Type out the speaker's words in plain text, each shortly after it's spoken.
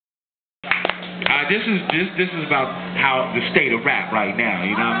this is about how the state of rap right now.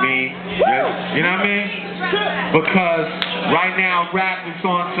 You know what I mean? Yeah, you know what I mean? Because right now rap is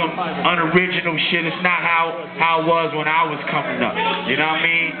on some unoriginal shit. It's not how it was when I was coming up. You know what I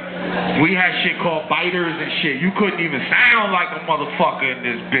mean? We had shit called biters and shit. You couldn't even sound like a motherfucker in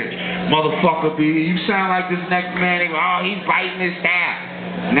this bitch. Motherfucker, you sound like this next man. Oh, he's biting his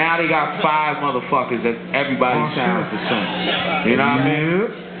staff. Now they got 5 motherfuckers that everybody sounds the same. You know what I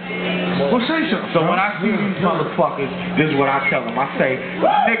mean? Well, say something. So when I see these motherfuckers, this is what I tell them. I say,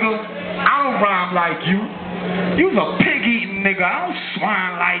 nigga, I don't rhyme like you. You's a pig-eating nigga. I don't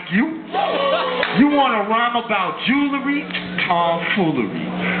swine like you. You want to rhyme about jewelry? Tomfoolery.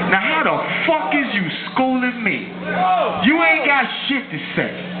 Now how the fuck is you schooling me? You ain't got shit to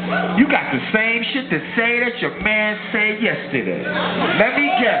say. You got the same shit to say that your man said yesterday. Let me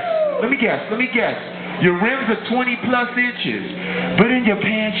guess. Your rims are 20+ inches, but in your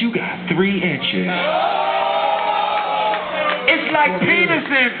pants you got 3 inches. It's like penis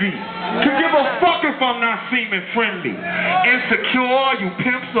envy. Could give a fuck if I'm not seeming friendly. Insecure, you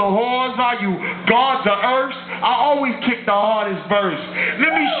pimps or whores, are you gods or earths? I always kick the hardest verse.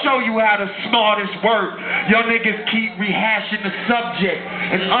 Let me show you how the smartest work. Y'all niggas keep rehashing the subject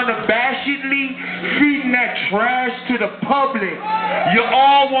and unabashedly feeding that trash to the public. You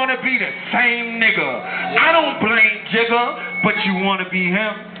all want to be the same nigga. I don't blame Jigga, but you want to be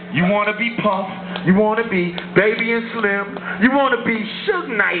him. You want to be Puff, you want to be Baby and Slim, you want to be Suge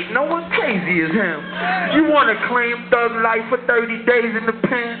Knight, no one crazy as him. You want to claim thug life for 30 days in the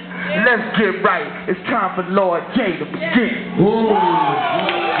pen? Let's get right, it's time for Lord J to begin. Hey,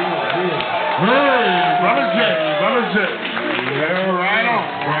 Brother J.